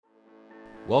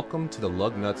Welcome to the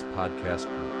Lug Nuts Podcast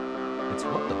Group. It's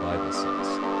what the Bible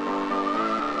says.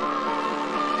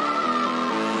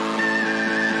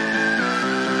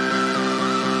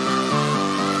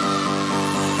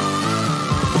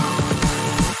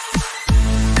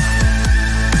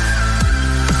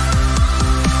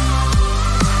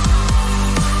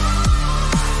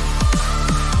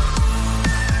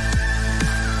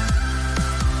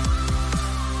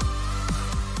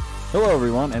 Hello,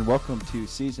 everyone, and welcome to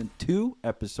Season 2,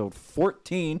 Episode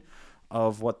 14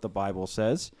 of What the Bible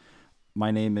Says.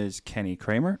 My name is Kenny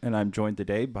Kramer, and I'm joined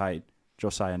today by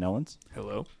Josiah Nellens.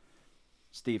 Hello.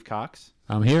 Steve Cox.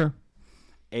 I'm here.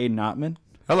 Aiden Ottman.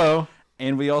 Hello.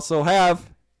 And we also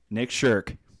have Nick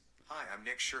Shirk. Hi, I'm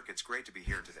Nick Shirk. It's great to be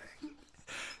here today.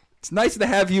 It's nice to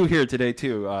have you here today,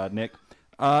 too, Nick.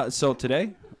 So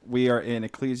today, we are in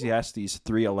Ecclesiastes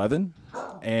 3:11,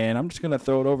 and I'm just going to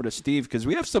throw it over to Steve because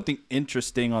we have something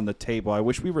interesting on the table. I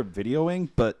wish we were videoing,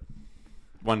 but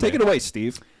take it away,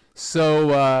 Steve.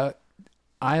 So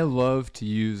I love to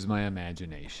use my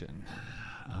imagination.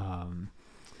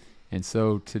 And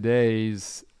so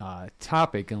today's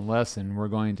topic and lesson, we're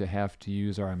going to have to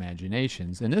use our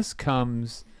imaginations. And this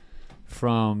comes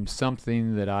from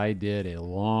something that I did a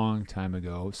long time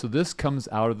ago. So this comes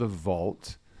out of the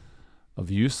vault of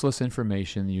useless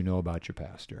information you know about your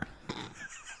pastor.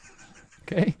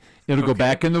 Okay? It'll go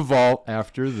back in the vault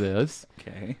after this.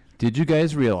 Okay. Did you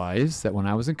guys realize that when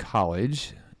I was in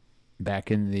college,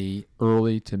 back in the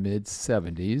early to mid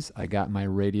 70s, I got my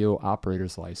radio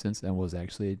operator's license and was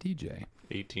actually a DJ?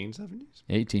 1870s?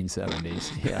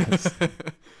 1870s, yes.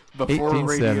 Before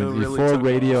radio really before took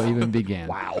radio off. even began.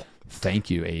 Wow. Thank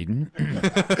you,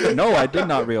 Aiden. No, I did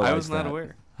not realize I was not that.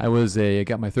 aware. I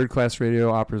got my third class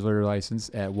radio operator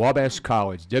license at Wabash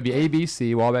College,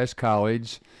 WABC, Wabash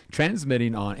College,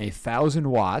 transmitting on 1,000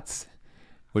 watts,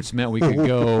 which meant we could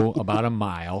go about a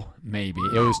mile, maybe.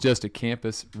 It was just a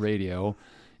campus radio.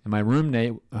 And my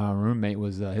roommate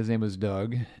was, his name was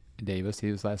Doug Davis.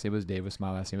 His last name was Davis.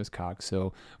 My last name was Cox.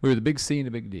 So we were the big C and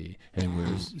the big D. And we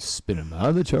were spinning them out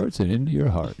of the charts and into your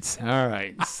hearts. All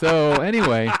right. So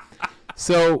anyway,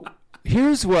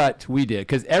 here's what we did.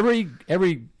 Because every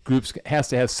group has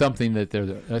to have something that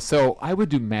they're... so I would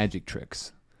do magic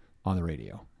tricks on the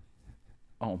radio.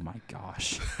 Oh, my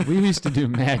gosh. We used to do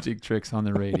magic tricks on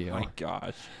the radio. Oh, my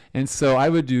gosh. And so I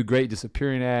would do great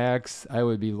disappearing acts. I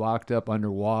would be locked up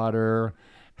underwater.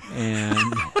 And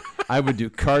I would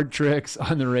do card tricks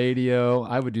on the radio.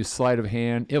 I would do sleight of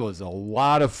hand. It was a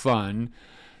lot of fun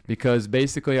because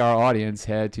basically our audience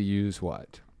had to use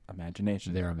what?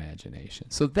 Imagination. Their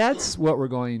imagination. So that's what we're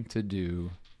going to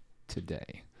do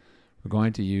today. We're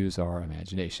going to use our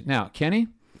imagination. Now, Kenny,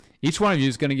 each one of you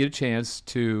is going to get a chance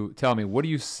to tell me, what do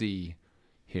you see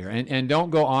here? And don't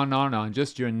go on and on and on.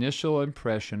 Just your initial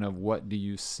impression of what do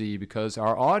you see, because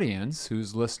our audience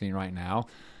who's listening right now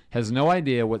has no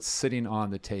idea what's sitting on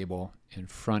the table in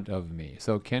front of me.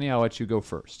 So, Kenny, I'll let you go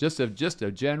first. Just a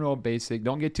general basic.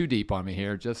 Don't get too deep on me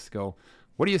here. Just go,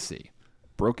 what do you see?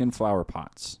 Broken flower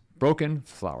pots. Broken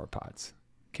flower pots.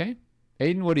 Okay?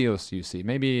 Aiden, what else do you see?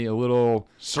 Maybe a little...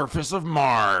 Surface of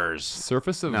Mars.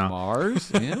 Surface of No.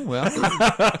 Mars? Yeah, well...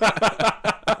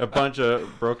 A bunch of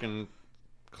broken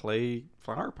clay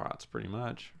flower pots, pretty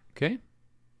much. Okay.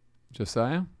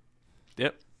 Josiah?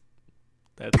 Yep.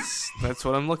 That's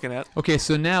what I'm looking at. Okay,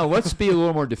 so now let's be a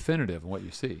little more definitive in what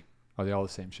you see. Are they all the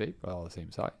same shape? Are they all the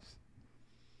same size?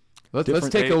 Let's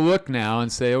Different take a shape. look now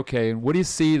and say, okay, what do you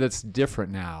see that's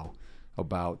different now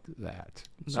about that?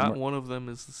 Not one of them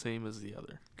is the same as the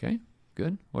other. Okay,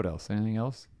 good. What else? Anything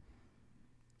else?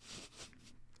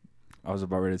 I was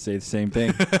about ready to say the same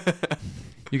thing.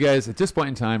 You guys, at this point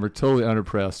in time, are totally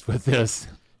unimpressed with this.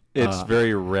 It's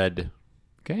very red.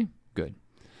 Okay, good.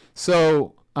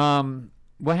 So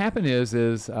what happened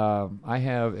is I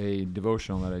have a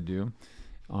devotional that I do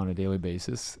on a daily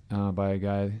basis by a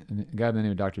guy by the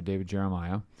name of Dr. David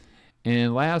Jeremiah.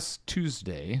 And last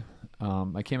Tuesday,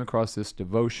 I came across this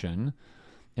devotion,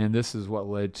 and this is what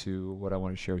led to what I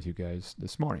want to share with you guys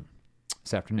this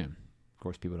afternoon. Of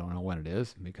course, people don't know when it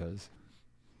is because,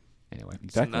 anyway.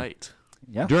 Exactly. Tonight.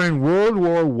 Yeah. During World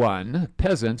War I,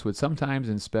 peasants would sometimes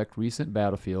inspect recent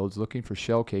battlefields looking for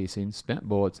shell casings, spent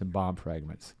bullets, and bomb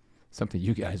fragments. Something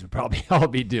you guys would probably all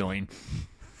be doing.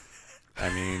 I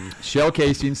mean... Shell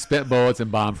casings, spent bullets, and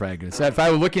bomb fragments. If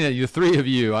I were looking at you, three of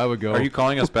you, I would go... Are you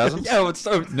calling us peasants? Yeah, it's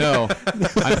so... No.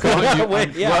 I'm calling you...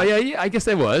 Wait, yeah. Well, yeah, I guess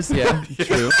I was. Yeah,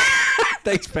 true.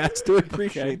 Thanks, Pat. Do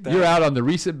appreciate that. You're out on the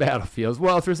recent battlefields.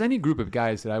 Well, if there's any group of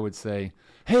guys that I would say,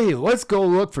 hey, let's go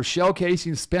look for shell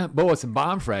casings, spent bullets, and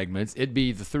bomb fragments, it'd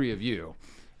be the three of you.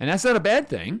 And that's not a bad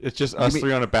thing. It's just us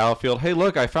three on a battlefield. Hey,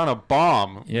 look, I found a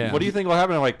bomb. Yeah. What do you think will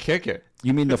happen if I kick it?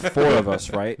 You mean the four of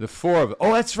us, right? The four of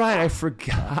Oh, that's right. I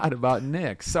forgot about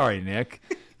Nick. Sorry, Nick.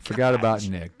 Forgot about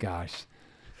Nick. Gosh.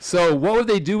 So what would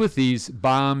they do with these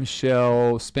bomb,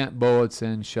 shell, spent bullets,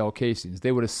 and shell casings?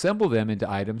 They would assemble them into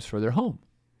items for their home.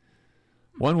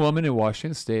 One woman in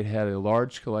Washington State had a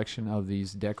large collection of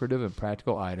these decorative and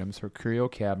practical items. Her curio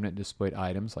cabinet displayed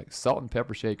items like salt and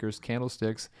pepper shakers,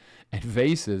 candlesticks, and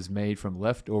vases made from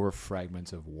leftover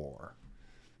fragments of war.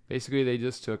 Basically, they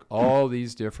just took all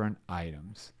these different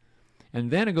items.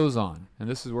 And then it goes on, and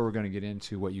this is where we're going to get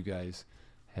into what you guys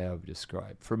have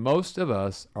described. For most of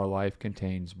us, our life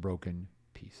contains broken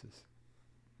pieces.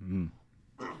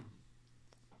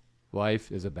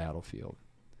 Life is a battlefield.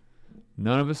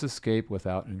 None of us escape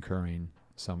without incurring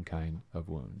some kind of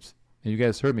wounds. And you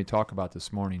guys heard me talk about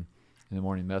this morning in the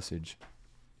morning message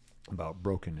about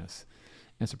brokenness.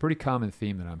 And it's a pretty common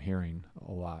theme that I'm hearing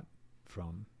a lot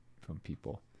from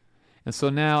people. And so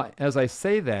now, as I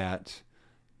say that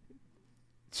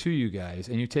to you guys,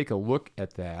 and you take a look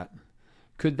at that,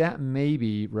 could that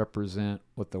maybe represent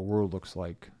what the world looks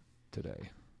like today?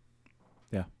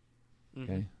 Yeah.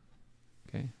 Okay.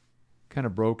 Okay. Kind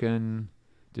of broken,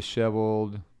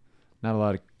 disheveled, not a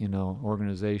lot of,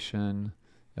 organization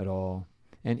at all.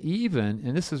 And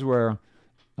this is where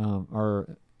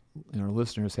our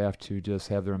listeners have to just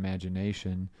have their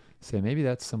imagination say, maybe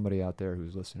that's somebody out there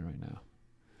who's listening right now.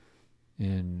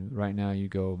 And right now you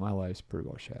go, my life's pretty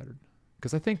well shattered.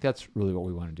 Because I think that's really what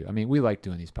we want to do. I mean, we like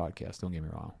doing these podcasts, don't get me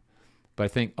wrong. But I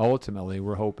think ultimately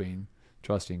we're hoping,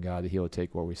 trusting God, that He'll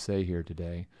take what we say here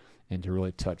today and to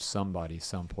really touch somebody,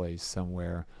 someplace,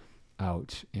 somewhere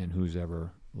out in who's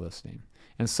ever listening.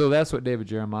 And so that's what David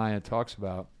Jeremiah talks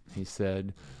about. He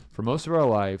said, for most of our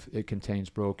life, it contains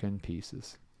broken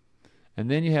pieces. And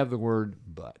then you have the word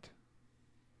but.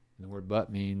 And the word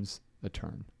but means a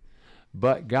turn.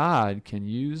 But God can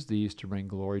use these to bring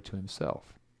glory to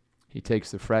Himself. He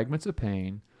takes the fragments of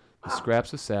pain, the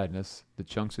scraps of sadness, the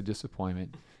chunks of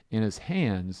disappointment. In His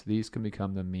hands, these can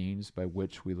become the means by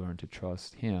which we learn to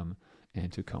trust Him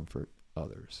and to comfort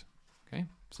others. Okay?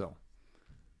 So,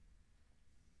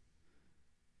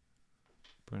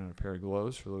 put on a pair of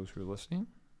gloves for those who are listening.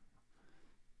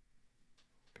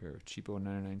 A pair of cheapo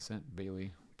 99-cent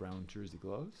Bailey brown jersey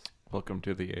gloves. Welcome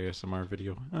to the ASMR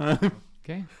video.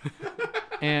 Okay?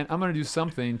 And I'm going to do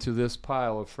something to this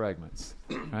pile of fragments,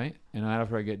 right? And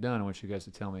after I get done, I want you guys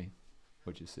to tell me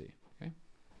what you see, okay?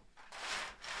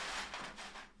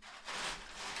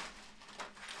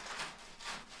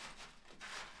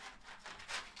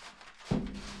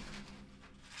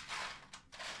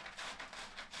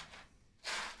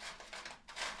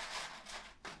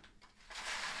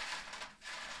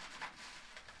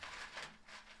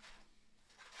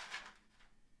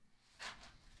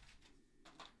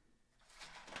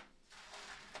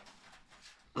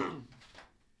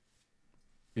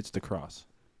 It's the cross.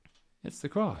 It's the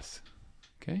cross,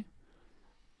 okay?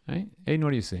 All right? Aiden,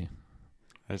 what do you see?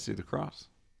 I see the cross.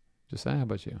 Josiah, how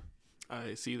about you?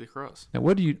 I see the cross. Now,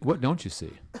 what don't you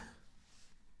see?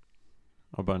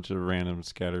 A bunch of random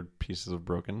scattered pieces of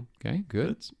broken. Okay,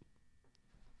 good. bits.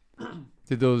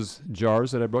 Did those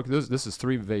jars that I broke, this is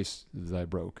 3 vases that I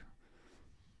broke.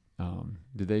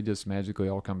 Did they just magically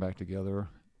all come back together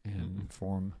and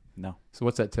form? No. So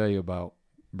what's that tell you about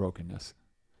brokenness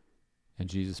and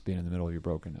Jesus being in the middle of your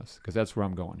brokenness? Because that's where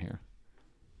I'm going here.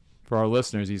 For our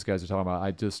listeners, these guys are talking about,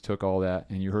 I just took all that,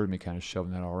 and you heard me kind of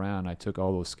shoving that all around. I took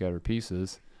all those scattered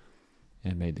pieces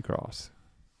and made the cross.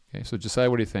 Okay, so Josiah,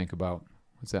 what do you think about,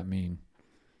 what's that mean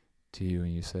to you?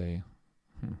 And you say,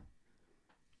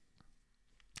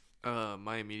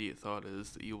 My immediate thought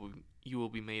is that you will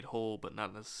be made whole, but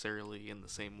not necessarily in the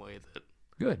same way that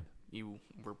good. you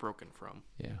were broken from.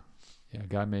 Yeah. Yeah,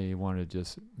 God may want to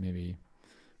just maybe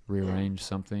rearrange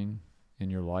something in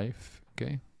your life.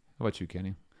 Okay. How about you,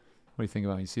 Kenny? What do you think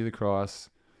about it? You see the cross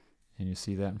and you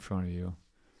see that in front of you.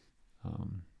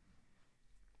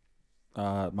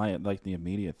 The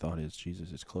immediate thought is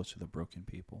Jesus is close to the broken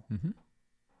people. Mm-hmm.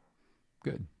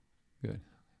 Good. Good.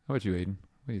 How about you, Aiden?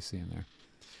 What do you see in there?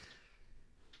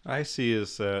 I see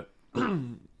is that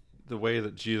the way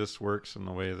that Jesus works and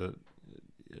the way that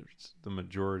it's the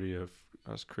majority of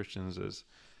us Christians is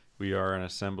we are an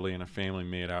assembly and a family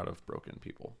made out of broken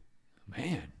people.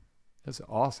 Man, that's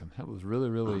awesome. That was really,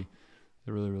 really,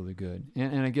 really, really good.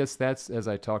 And I guess that's, as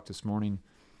I talked this morning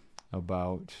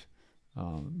about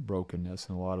brokenness,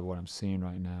 and a lot of what I'm seeing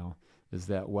right now is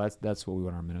that's what we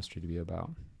want our ministry to be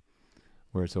about,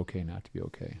 where it's okay not to be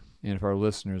okay. And if our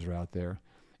listeners are out there,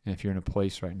 and if you're in a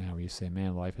place right now where you say,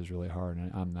 man, life is really hard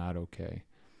and I'm not okay,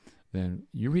 then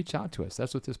you reach out to us.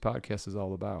 That's what this podcast is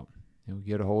all about.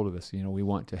 Get a hold of us. We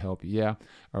want to help you. Yeah,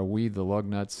 are we the lug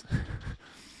nuts?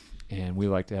 And we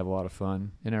like to have a lot of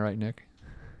fun. Isn't that right, Nick?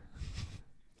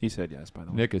 He said yes, by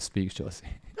the way. Nick is speechless.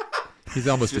 He's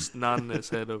almost just nodding his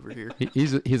head over here.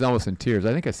 he's almost in tears.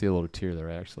 I think I see a little tear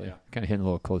there, actually. Yeah. Kind of hitting a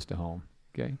little close to home.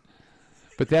 Okay,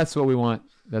 but that's what we want.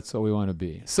 That's what we want to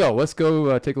be. So let's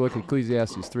go take a look at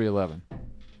Ecclesiastes 3:11.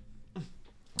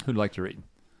 Who'd like to read?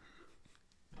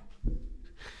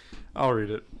 I'll read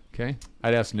it. Okay,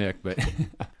 I'd ask Nick, but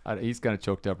he's kind of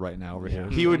choked up right now over here.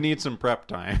 He would need some prep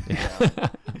time.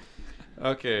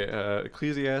 Okay,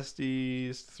 Ecclesiastes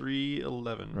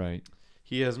 3:11. Right.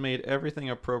 He has made everything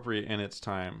appropriate in its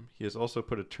time. He has also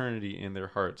put eternity in their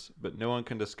hearts, but no one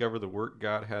can discover the work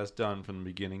God has done from the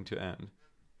beginning to end.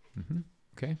 Mm-hmm.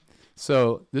 Okay,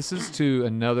 so this is to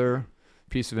another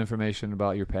piece of information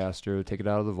about your pastor. Take it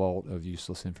out of the vault of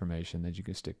useless information that you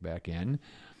can stick back in.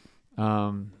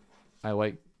 I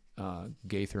like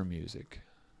Gaither music,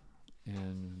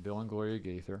 and Bill and Gloria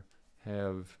Gaither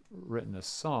have written a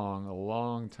song a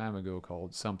long time ago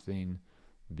called Something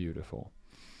Beautiful.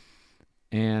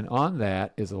 And on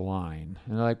that is a line.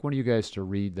 And I'd like one of you guys to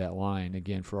read that line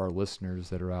again for our listeners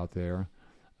that are out there,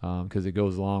 because it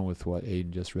goes along with what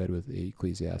Aiden just read with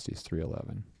Ecclesiastes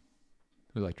 3:11.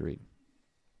 Who'd like to read?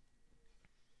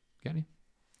 Got any?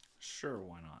 Sure,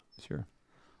 why not? Sure.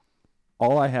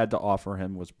 All I had to offer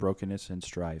him was brokenness and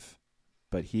strife,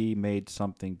 but he made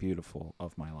something beautiful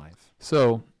of my life.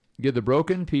 So, give the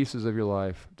broken pieces of your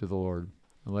life to the Lord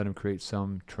and let him create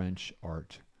some trench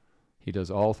art. He does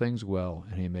all things well,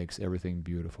 and he makes everything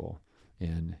beautiful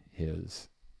in his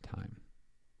time.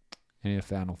 Any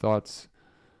final thoughts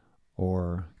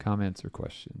or comments or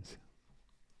questions?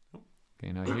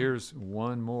 Okay, now here's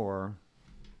one more.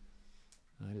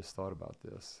 I just thought about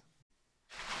this.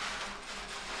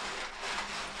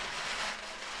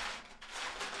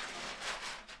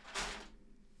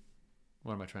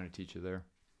 What am I trying to teach you there?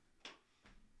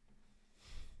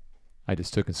 I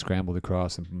just took and scrambled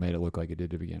across and made it look like it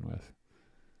did to begin with.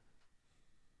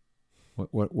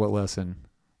 What lesson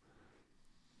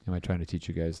am I trying to teach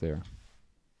you guys there?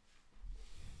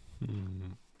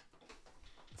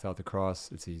 Without the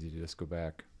cross, it's easy to just go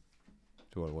back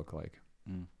to what it looked like.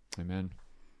 Amen?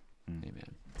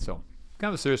 Amen. So, kind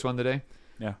of a serious one today.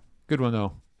 Yeah. Good one,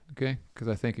 though. Okay? Because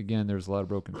I think, again, there's a lot of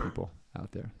broken people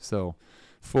out there. So,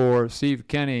 for Steve,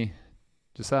 Kenny,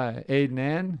 Josiah, Aiden,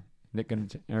 and Nick,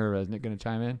 is Nick going to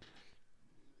chime in?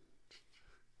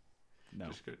 No.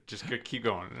 Just keep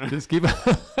going. Just keep.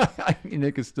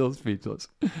 Nick is still speechless.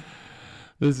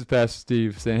 This is Pastor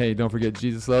Steve saying, hey, don't forget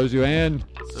Jesus loves you, and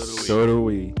So do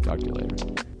we. Talk to you later.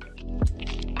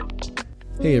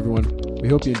 Hey everyone, we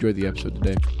hope you enjoyed the episode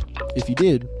today. If you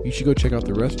did, you should go check out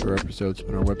the rest of our episodes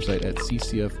on our website at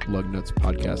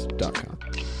ccflugnutspodcast.com.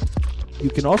 You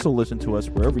can also listen to us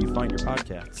wherever you find your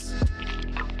podcasts.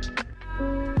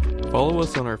 Follow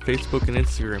us on our Facebook and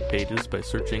Instagram pages by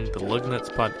searching the Lugnuts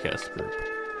Podcast Group.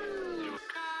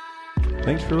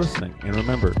 Thanks for listening, and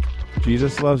remember,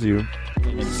 Jesus loves you,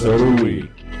 And so do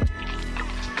we.